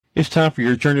It's time for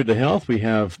your Journey to Health. We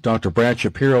have Dr. Brad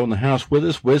Shapiro in the house with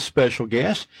us with special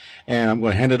guests, and I'm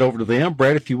going to hand it over to them.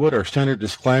 Brad, if you would, our standard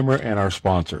disclaimer and our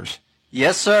sponsors.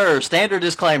 Yes, sir. Standard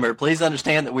disclaimer. Please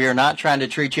understand that we are not trying to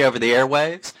treat you over the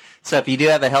airwaves. So if you do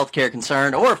have a healthcare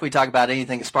concern, or if we talk about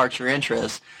anything that sparks your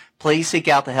interest, please seek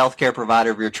out the healthcare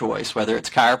provider of your choice, whether it's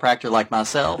chiropractor like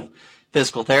myself,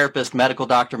 physical therapist, medical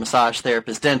doctor, massage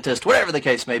therapist, dentist, whatever the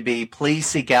case may be. Please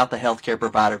seek out the healthcare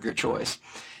provider of your choice.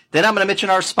 Then I'm going to mention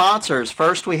our sponsors.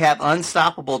 First, we have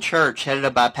Unstoppable Church, headed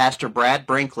up by Pastor Brad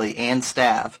Brinkley and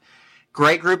staff.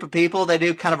 Great group of people. They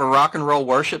do kind of a rock and roll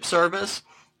worship service.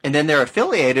 And then they're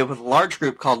affiliated with a large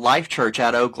group called Life Church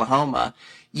out of Oklahoma.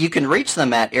 You can reach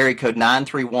them at area code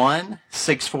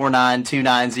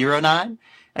 931-649-2909.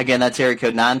 Again, that's area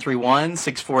code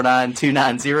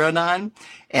 931-649-2909.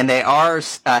 And they are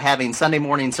having Sunday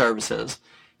morning services.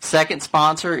 Second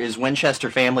sponsor is Winchester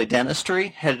Family Dentistry,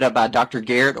 headed up by Dr.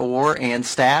 Garrett Orr and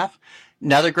staff.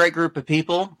 Another great group of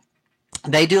people.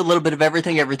 They do a little bit of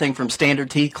everything from standard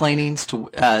teeth cleanings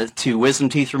to wisdom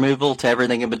teeth removal to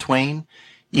everything in between.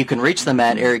 You can reach them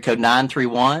at area code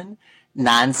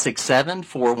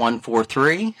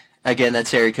 931-967-4143. Again,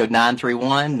 that's area code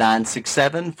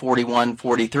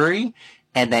 931-967-4143.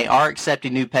 And they are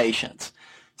accepting new patients.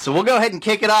 So we'll go ahead and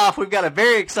kick it off. We've got a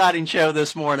very exciting show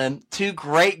this morning. Two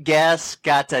great guests.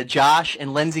 Got Josh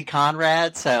and Lindsay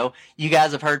Konrad. So you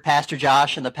guys have heard Pastor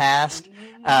Josh in the past.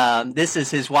 This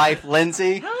is his wife,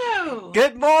 Lindsay. Hello.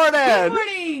 Good morning. Good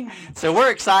morning. So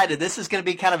we're excited. This is going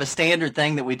to be kind of a standard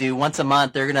thing that we do once a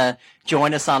month. They're going to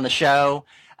join us on the show.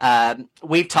 I've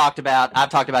talked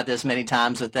about this many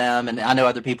times with them, and I know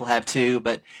other people have too,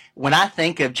 but when I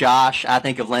think of Josh, I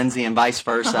think of Lindsay and vice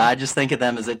versa. I just think of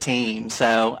them as a team.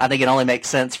 So I think it only makes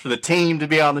sense for the team to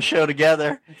be on the show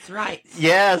together. That's right.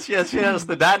 Yes,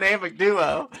 the dynamic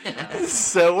duo.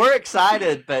 So we're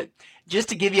excited, but just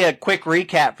to give you a quick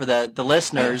recap for the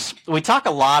listeners, we talk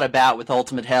a lot about with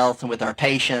Ultimate Health and with our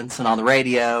patients and on the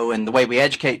radio and the way we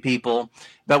educate people,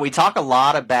 but we talk a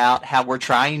lot about how we're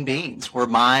triune beings. We're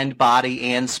mind,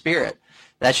 body, and spirit.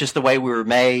 That's just the way we were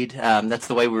made. That's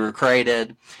the way we were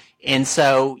created. And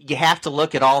so you have to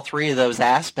look at all three of those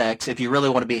aspects if you really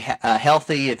want to be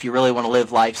healthy, if you really want to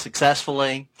live life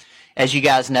successfully. As you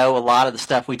guys know, a lot of the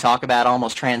stuff we talk about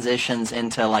almost transitions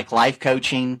into like life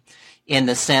coaching, in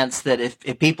the sense that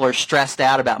if people are stressed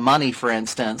out about money, for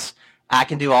instance, I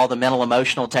can do all the mental,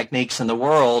 emotional techniques in the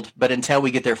world, but until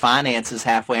we get their finances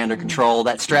halfway under control,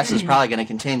 that stress is probably going to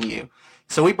continue.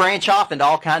 So we branch off into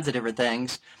all kinds of different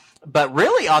things. But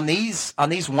really on these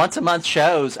once-a-month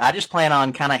shows, I just plan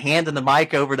on kind of handing the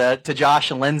mic over to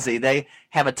Josh and Lindsay. They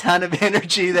have a ton of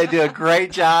energy. They do a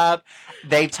great job.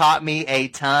 They've taught me a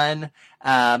ton.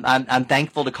 I'm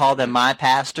thankful to call them my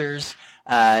pastors.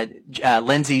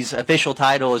 Lindsay's official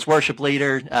title is worship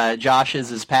leader.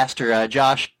 Josh's is Pastor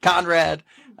Josh Konrad.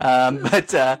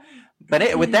 But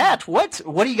with that, what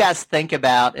do you guys think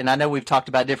about? And I know we've talked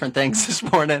about different things this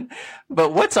morning,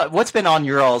 but what's been on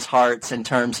your all's hearts in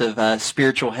terms of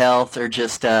spiritual health, or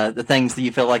just the things that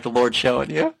you feel like the Lord's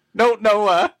showing you? No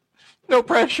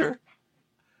pressure.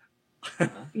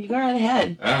 You go right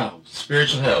ahead. Oh,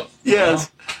 spiritual health.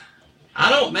 Yes. Well, I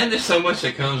don't, man, there's so much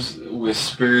that comes with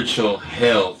spiritual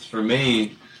health. For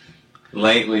me,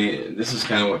 lately, this is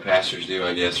kind of what pastors do,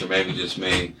 I guess, or maybe just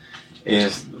me,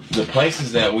 is the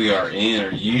places that we are in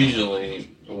are usually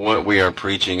what we are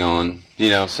preaching on.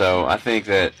 So I think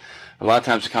that a lot of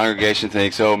times the congregation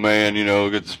thinks, oh, man,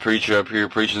 look at this preacher up here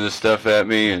preaching this stuff at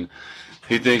me, and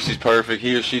he thinks he's perfect,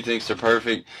 he or she thinks they're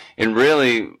perfect. And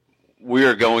really, we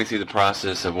are going through the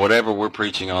process of whatever we're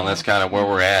preaching on. That's kind of where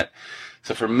we're at.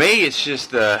 So for me, it's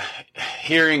just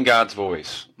hearing God's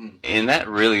voice. And that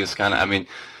really is kind of,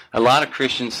 a lot of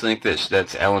Christians think that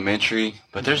that's elementary,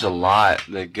 but there's a lot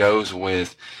that goes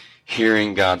with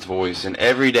hearing God's voice. In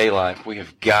everyday life, we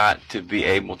have got to be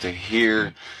able to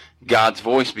hear God's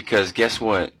voice, because guess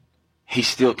what? He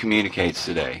still communicates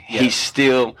today. Yes. He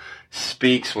still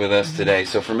speaks with us today.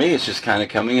 So for me, it's just kind of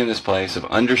coming in this place of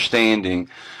understanding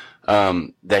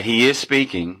that he is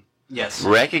speaking. Yes.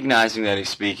 Recognizing that he's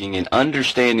speaking and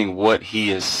understanding what he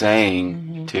is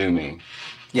saying to me.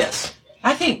 Yes.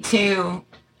 I think, too,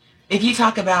 if you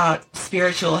talk about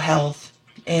spiritual health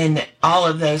and all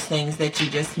of those things that you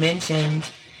just mentioned,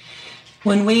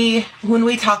 when we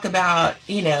talk about,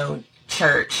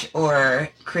 church or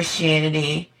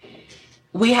Christianity,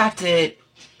 we have to,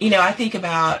 I think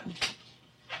about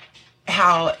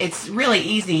how it's really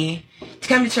easy to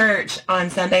come to church on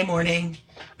Sunday morning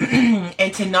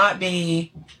and to not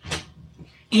be,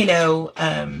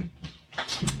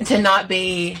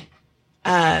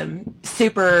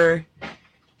 super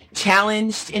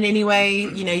challenged in any way.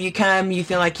 You come, you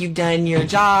feel like you've done your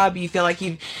job, you feel like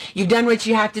you've done what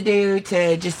you have to do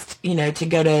to just, to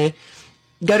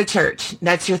go to church.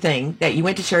 That's your thing, that you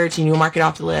went to church and you'll mark it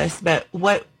off the list. But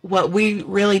what we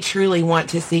really truly want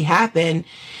to see happen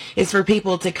is for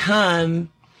people to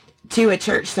come to a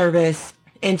church service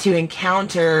and to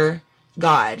encounter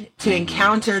God, to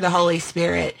encounter the Holy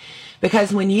Spirit.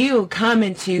 Because when you come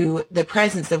into the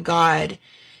presence of God,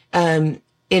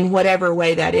 in whatever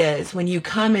way that is, when you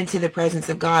come into the presence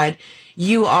of God,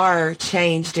 you are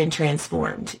changed and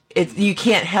transformed. You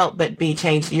can't help but be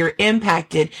changed. You're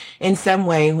impacted in some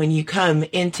way when you come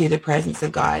into the presence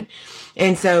of God.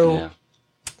 And so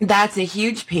that's a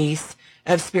huge piece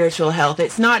of spiritual health.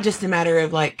 It's not just a matter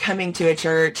of like coming to a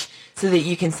church so that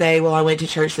you can say, well, I went to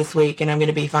church this week and I'm going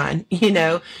to be fine,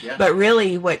 But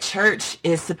really what church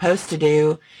is supposed to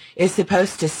do is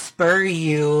supposed to spur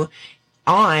you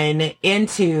on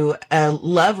into a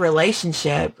love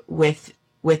relationship with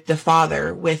the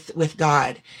Father, with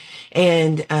God,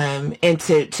 and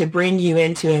to bring you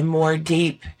into a more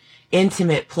deep,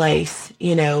 intimate place,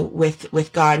 with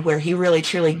God, where He really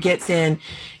truly gets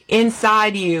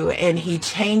inside you and He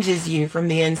changes you from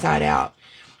the inside out.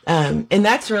 And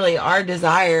that's really our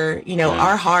desire.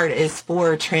 Our heart is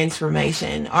for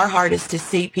transformation. Our heart is to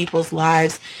see people's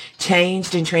lives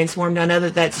changed and transformed. I know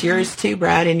that that's yours too,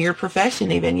 Brad, in your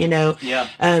profession even,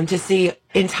 to see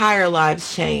entire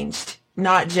lives changed,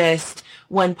 not just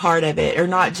one part of it, or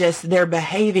not just they're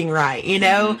behaving right,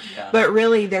 but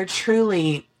really they're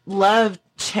truly, love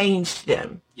changed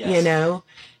them,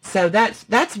 So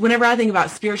that's whenever I think about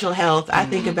spiritual health, I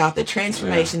think about the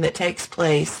transformation that takes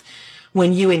place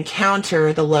when you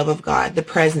encounter the love of God, the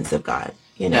presence of God.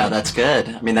 Yeah, that's good.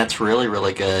 I mean, that's really,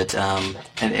 really good. And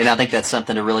I think that's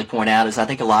something to really point out is I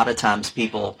think a lot of times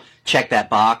people check that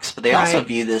box, but they also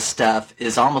view this stuff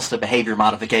as almost a behavior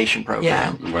modification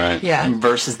program.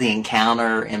 Versus the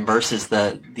encounter and versus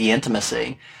the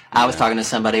intimacy. I was talking to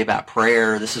somebody about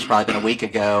prayer. This has probably been a week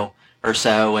ago or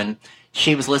so, and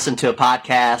she was listening to a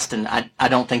podcast, and I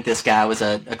don't think this guy was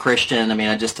a Christian. I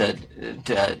mean, just to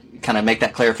kind of make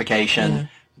that clarification.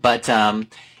 But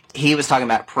he was talking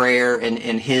about prayer, and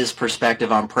his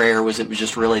perspective on prayer was it was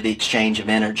just really the exchange of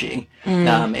energy. And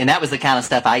that was the kind of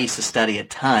stuff I used to study a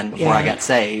ton before I got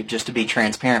saved, just to be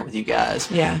transparent with you guys.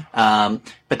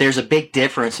 But there's a big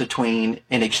difference between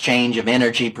an exchange of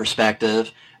energy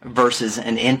perspective versus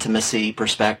an intimacy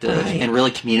perspective, and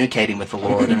really communicating with the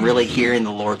Lord and really hearing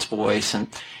the Lord's voice and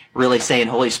really saying,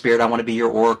 Holy Spirit, I want to be your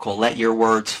oracle. Let your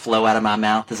words flow out of my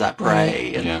mouth as I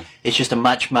pray. And it's just a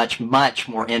much, much, much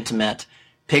more intimate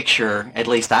picture, at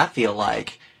least I feel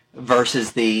like,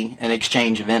 versus an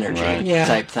exchange of energy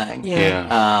type thing.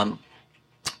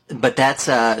 But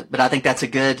I think that's a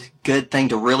good thing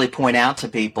to really point out to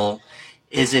people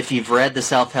is if you've read the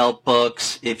self-help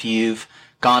books, if you've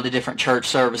gone to different church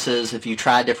services, if you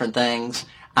tried different things,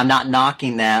 I'm not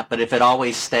knocking that, but if it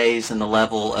always stays in the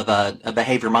level of a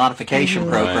behavior modification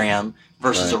program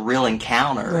versus a real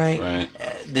encounter,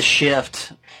 the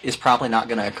shift is probably not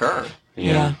going to occur.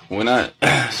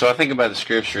 So I think about the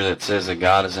scripture that says that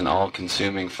God is an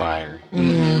all-consuming fire.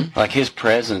 Like His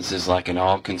presence is like an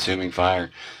all-consuming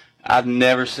fire. I've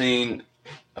never seen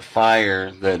a fire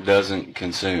that doesn't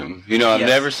consume. I've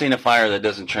never seen a fire that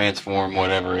doesn't transform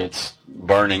whatever it's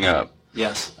burning up.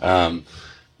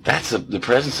 That's the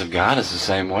presence of God is the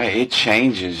same way. It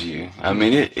changes you. I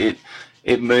mean,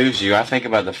 it moves you. I think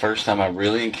about the first time I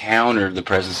really encountered the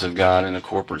presence of God in a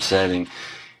corporate setting.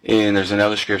 And there's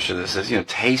another scripture that says,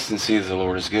 taste and see that the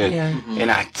Lord is good. And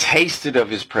I tasted of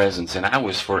His presence, and I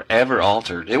was forever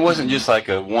altered. It wasn't just like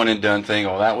a one and done thing.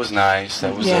 Oh, that was nice.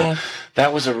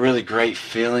 That was a really great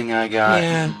feeling I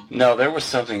got. No, there was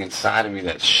something inside of me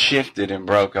that shifted and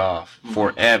broke off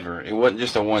forever. It wasn't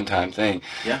just a one-time thing.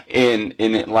 And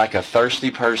it, like a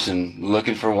thirsty person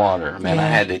looking for water, man, I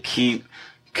had to keep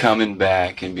coming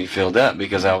back and be filled up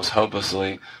because I was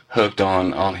hopelessly hooked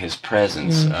on His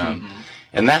presence.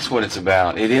 And that's what it's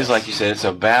about. It is, like you said, it's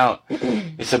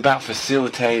about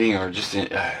facilitating or just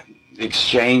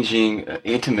exchanging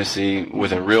intimacy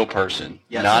with a real person,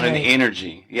 not an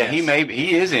energy.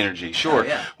 He is energy, sure.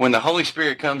 When the Holy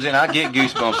Spirit comes in, I get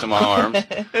goosebumps in my arms.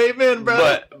 Amen,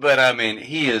 brother. But I mean,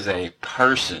 He is a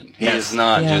person. He is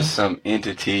not just some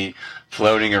entity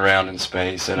floating around in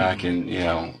space that I can,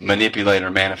 manipulate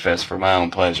or manifest for my own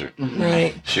pleasure.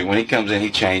 Shoot, when He comes in, He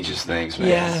changes things,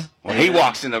 man. When He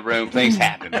walks in the room, things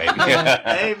happen, baby.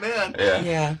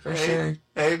 Amen. For sure.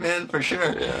 Amen, for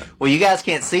sure. Well, you guys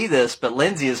can't see this, but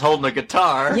Lindsay is holding a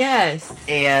guitar. Yes.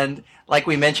 And like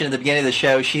we mentioned at the beginning of the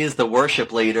show, she is the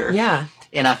worship leader.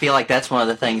 And I feel like that's one of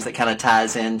the things that kind of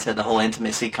ties into the whole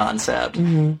intimacy concept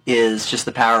is just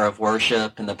the power of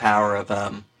worship and the power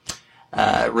of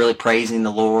really praising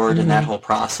the Lord and that whole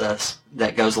process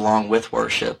that goes along with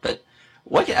worship. But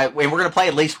and we're going to play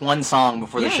at least one song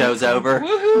before the show's over.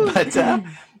 Woohoo. But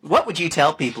what would you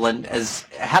tell people, and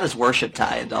how does worship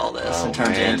tie into all this in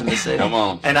terms of intimacy? Come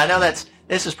on. And I know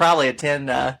this is probably a 10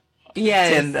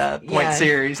 point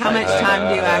series. How much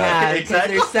time do I have? Because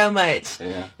Exactly. there's so much.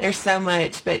 Yeah. There's so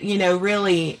much. But,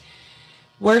 really,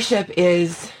 worship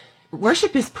is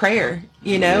prayer,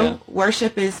 Yeah.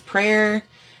 Worship is prayer,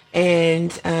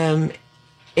 and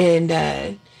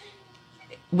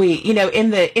we,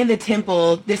 in the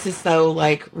temple, this is so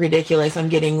like ridiculous. I'm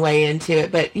getting way into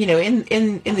it, but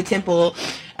in the temple,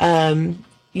 in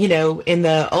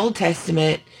the Old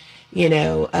Testament,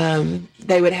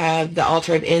 they would have the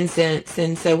altar of incense,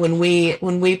 and so when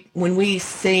we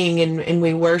sing and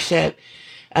we worship,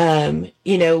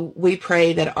 we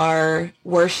pray that our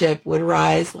worship would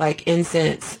rise like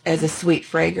incense as a sweet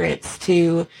fragrance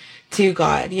to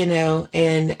God,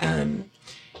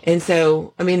 and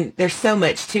so, there's so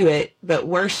much to it, but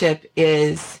worship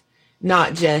is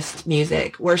not just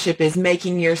music. Worship is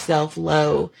making yourself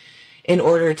low in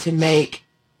order to make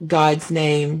God's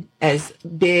name as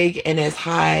big and as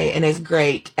high and as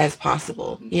great as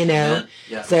possible, Yeah.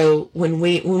 So when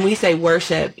we say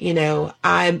worship,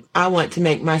 I want to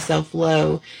make myself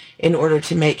low in order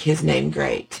to make his name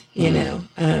great,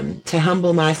 to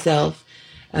humble myself.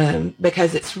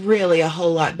 Because it's really a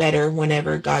whole lot better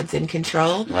whenever God's in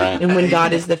control, Right. and when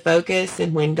God is the focus,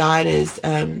 and when God is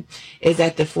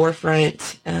at the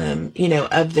forefront,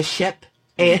 of the ship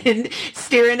and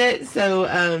steering it.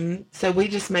 So we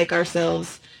just make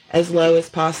ourselves as low as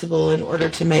possible in order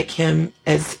to make him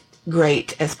as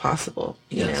great as possible.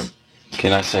 You know.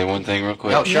 Can I say one thing real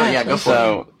quick? Oh, sure. Yeah, go for it.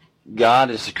 So, God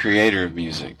is the creator of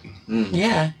music.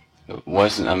 Yeah.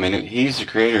 He's the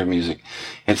creator of music.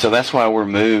 And so that's why we're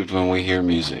moved when we hear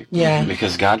music. Yeah.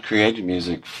 Because God created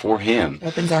music for him.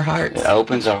 Opens our hearts. It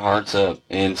opens our hearts up.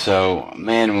 And so,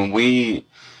 man, when we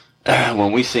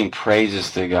sing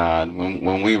praises to God,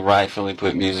 when we rightfully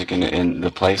put music in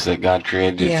the place that God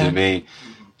created it to be,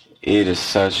 it is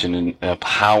such a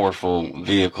powerful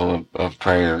vehicle of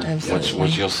prayer,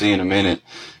 which you'll see in a minute.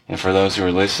 And for those who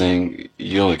are listening,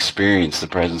 you'll experience the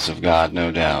presence of God,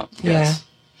 no doubt. Yes.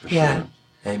 For Yeah. sure.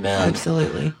 Amen.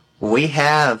 Absolutely. We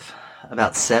have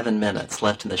about 7 minutes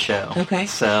left in the show. Okay.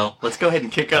 So let's go ahead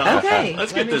and kick off. Okay.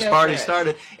 Let's Let get me this go party for it.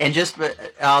 started. And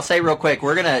I'll say real quick,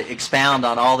 we're going to expound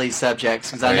on all these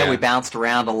subjects because I know we bounced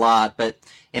around a lot, but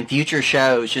in future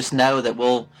shows, just know that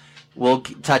we'll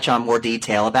touch on more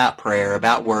detail about prayer,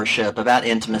 about worship, about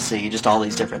intimacy, just all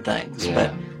these different things. Yeah.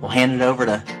 But we'll hand it over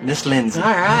to Miss Lindsay.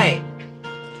 All right.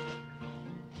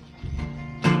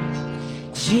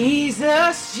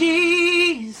 Jesus,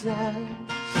 Jesus,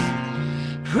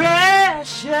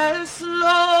 precious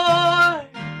Lord,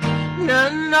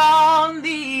 none on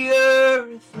the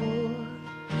earth or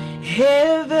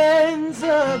heavens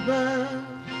above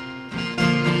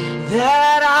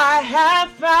that I have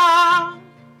found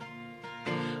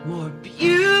more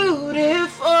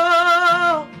beautiful.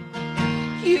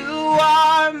 You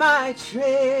are my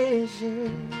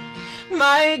treasure,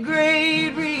 my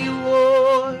great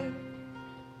reward.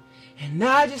 And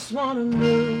I just want to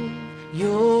move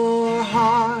your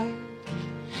heart.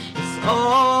 It's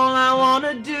all I want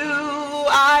to do.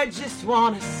 I just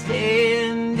want to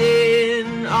stand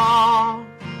in awe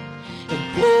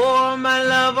and pour my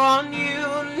love on you,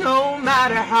 no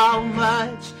matter how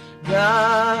much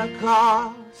the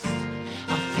cost.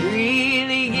 I'll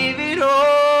freely give it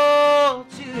all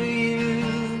to you.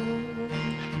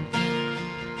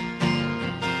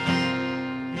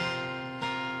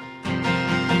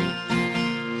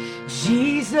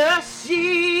 Jesus,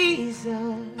 Jesus,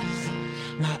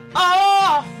 my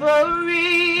offering,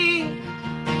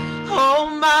 all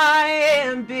my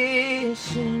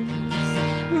ambitions,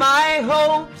 my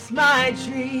hopes, my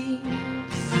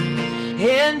dreams.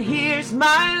 And here's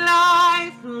my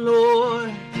life,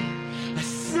 Lord, a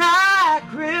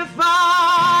sacrifice,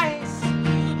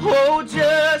 oh,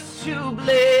 just to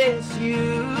bless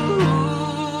you.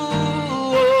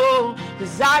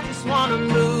 'Cause I just want to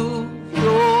move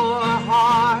your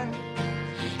heart.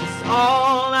 It's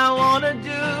all I want to do.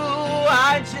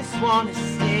 I just want to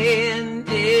stand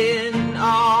in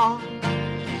awe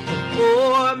and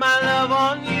pour my love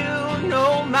on you,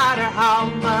 no matter how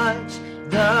much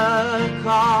the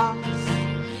cost.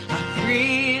 I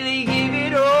freely give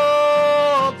it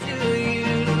all to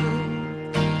you,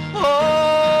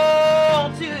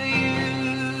 all to you.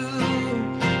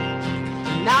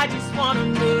 And I just want to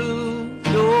move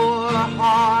your heart.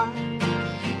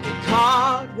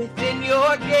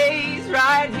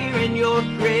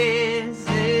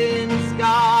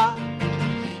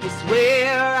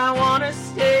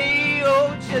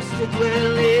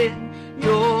 dwell in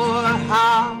your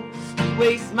house,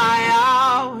 waste my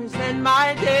hours and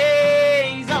my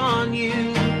days on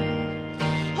you,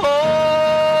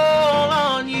 all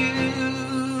on you.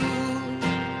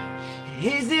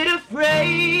 Is it a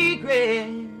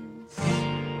fragrance?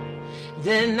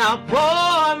 Then I'll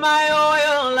pour my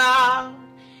oil out.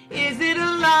 Is it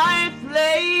a life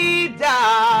laid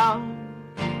down?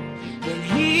 Then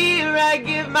here I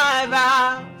give my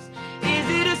vows. Is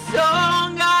it a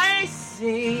song I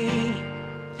sing?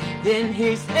 Then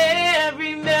here's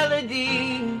every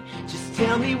melody. Just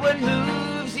tell me what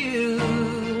moves you.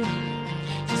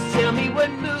 Just tell me what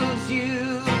moves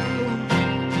you.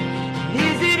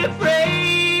 Is it a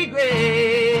fragrance?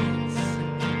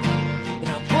 And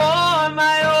I'll pour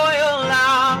my oil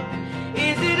out.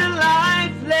 Is it a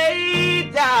life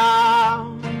laid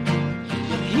down?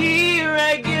 And here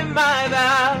I give my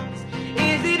vows.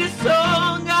 Is it a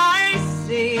song I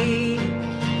sing?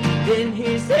 Then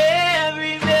here's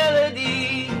every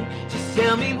melody. Just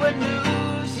tell me what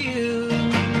moves you.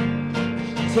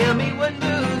 Tell me what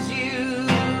moves you.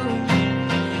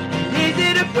 Is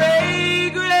it a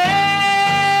fragrance?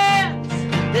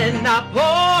 Then I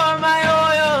pour my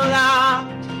oil out.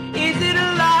 Is it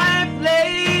a life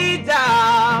laid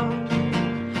down?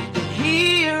 Then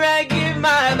here I give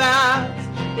my vows.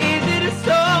 Is it a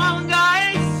song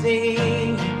I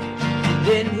sing?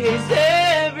 Then here's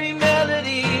every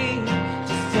melody.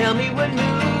 Just tell me what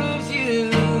moves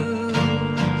you.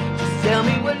 Just tell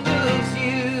me what moves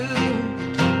you.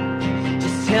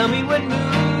 Just tell me what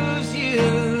moves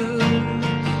you.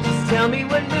 Just tell me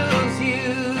what moves you.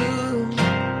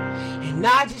 And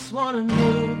I just want to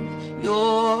move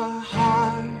your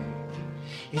heart.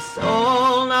 It's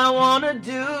all I want to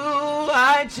do.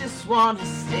 I just want to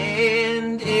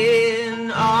stand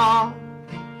in awe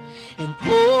and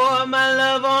pour my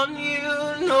love on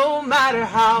you, no matter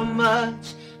how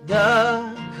much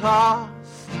the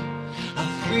cost.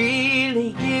 I'll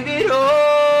freely give it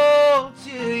all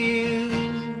to you.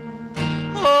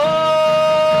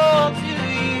 All to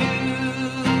you,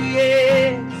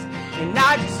 yes. And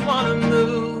I just want to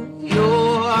move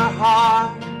your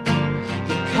heart.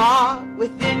 Get caught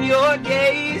within your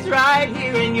gaze, right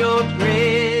here in your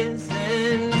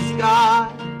presence,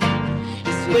 God.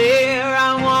 It's where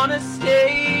I want to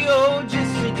stay, oh,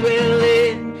 just to dwell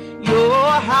in your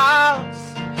house.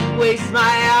 Waste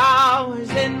my hours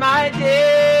and my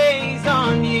days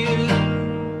on you,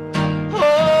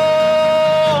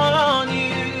 all on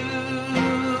you.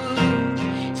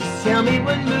 Just tell me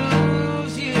what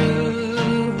moves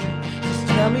you. Just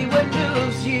tell me what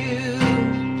moves you.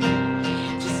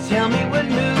 Just tell me what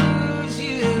moves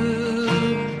you.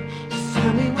 Just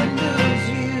tell me what moves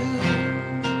you.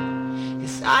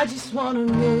 'Cause I just want to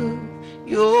move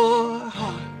your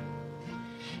heart.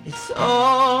 It's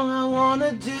all I want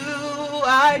to do.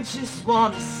 I just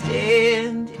want to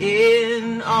stand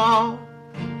in awe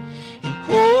and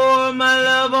pour my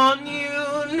love on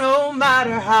you, no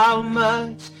matter how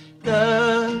much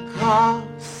the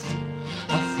cost.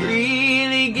 I'll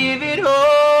freely give it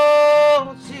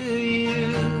all to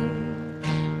you.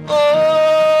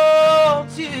 All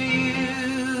to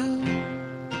you.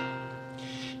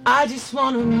 I just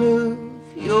want to move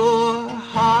your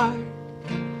heart.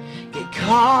 Get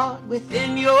caught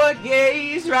within your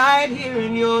gaze, right here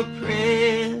in your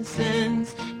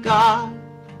presence, God.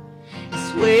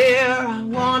 It's where I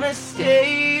want to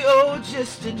stay, oh,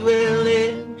 just to dwell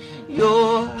in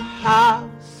your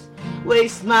house.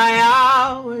 Waste my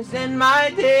hours and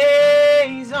my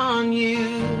days on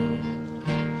you,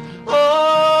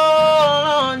 all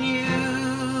on you.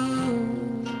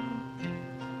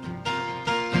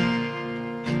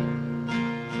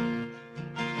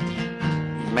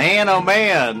 Man, oh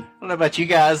man. I don't know about you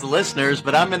guys, the listeners,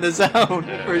 but I'm in the zone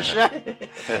for sure.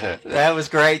 That was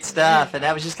great stuff. And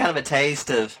that was just kind of a taste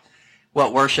of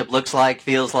what worship looks like,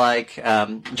 feels like.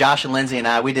 Josh and Lindsay and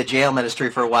I, we did jail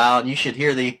ministry for a while, and you should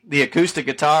hear the acoustic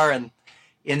guitar and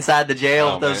inside the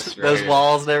jail, those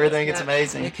walls and everything. It's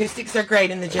amazing. The acoustics are great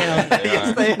in the jail.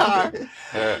 Yes, they are.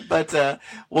 But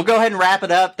we'll go ahead and wrap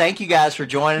it up. Thank you guys for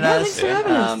joining us. Thanks for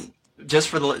having us.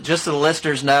 Just so the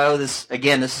listeners know, this is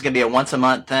going to be a once a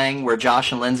month thing where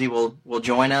Josh and Lindsay will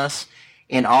join us.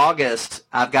 In August,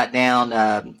 I've got down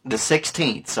the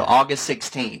 16th, so August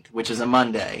 16th, which is a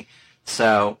Monday.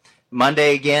 So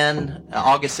Monday again,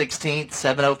 August 16th,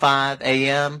 7:05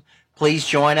 a.m. Please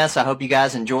join us. I hope you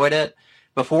guys enjoyed it.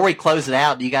 Before we close it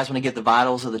out, do you guys want to give the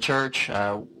vitals of the church,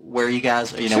 where you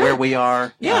guys, where we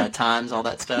are, times, all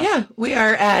that stuff? Yeah, we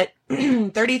are at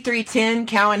 3310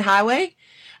 Cowan Highway.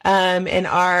 And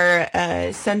our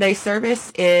Sunday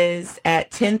service is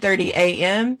at 10:30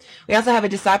 a.m. We also have a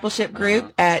discipleship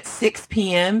group at 6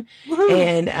 p.m.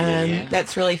 And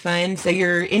that's really fun. So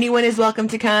anyone is welcome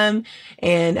to come,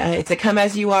 and it's a come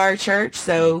as you are church.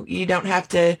 So you don't have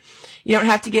to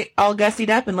get all gussied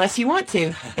up unless you want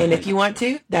to. And if you want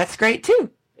to, that's great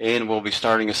too. And we'll be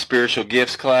starting a spiritual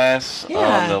gifts class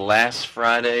on the last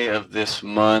Friday of this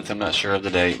month. I'm not sure of the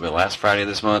date, but last Friday of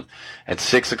this month at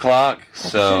 6 o'clock.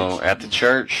 So at the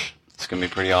church, it's going to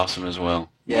be pretty awesome as well.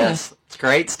 Yes, it's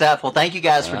great stuff. Well, thank you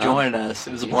guys for joining us.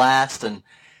 It was a blast, and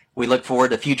we look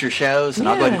forward to future shows. And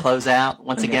I'll go ahead and close out.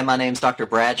 Once again, my name's Dr.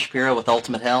 Brad Shapiro with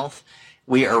Ultimate Health.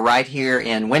 We are right here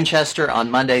in Winchester on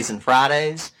Mondays and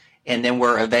Fridays, and then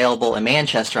we're available in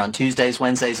Manchester on Tuesdays,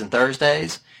 Wednesdays, and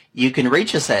Thursdays. You can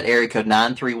reach us at area code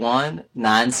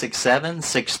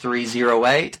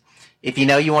 931-967-6308. If you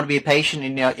know you want to be a patient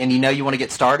and you know you want to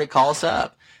get started, call us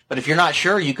up. But if you're not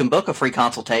sure, you can book a free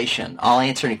consultation. I'll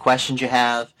answer any questions you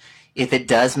have. If it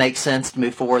does make sense to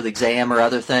move forward with exam or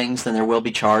other things, then there will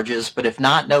be charges. But if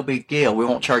not, no big deal. We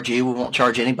won't charge you. We won't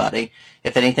charge anybody.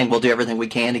 If anything, we'll do everything we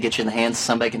can to get you in the hands of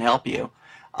somebody who can help you.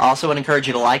 I also would encourage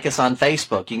you to like us on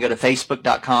Facebook. You can go to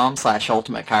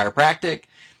facebook.com/ultimatechiropractic.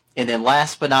 And then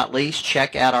last but not least,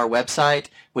 check out our website,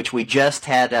 which we just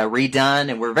had redone,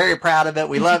 and we're very proud of it.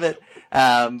 We love it.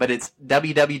 But it's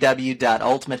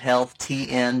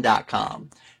www.ultimatehealthtn.com.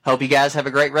 Hope you guys have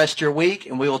a great rest of your week,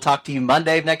 and we will talk to you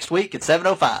Monday of next week at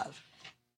 7:05.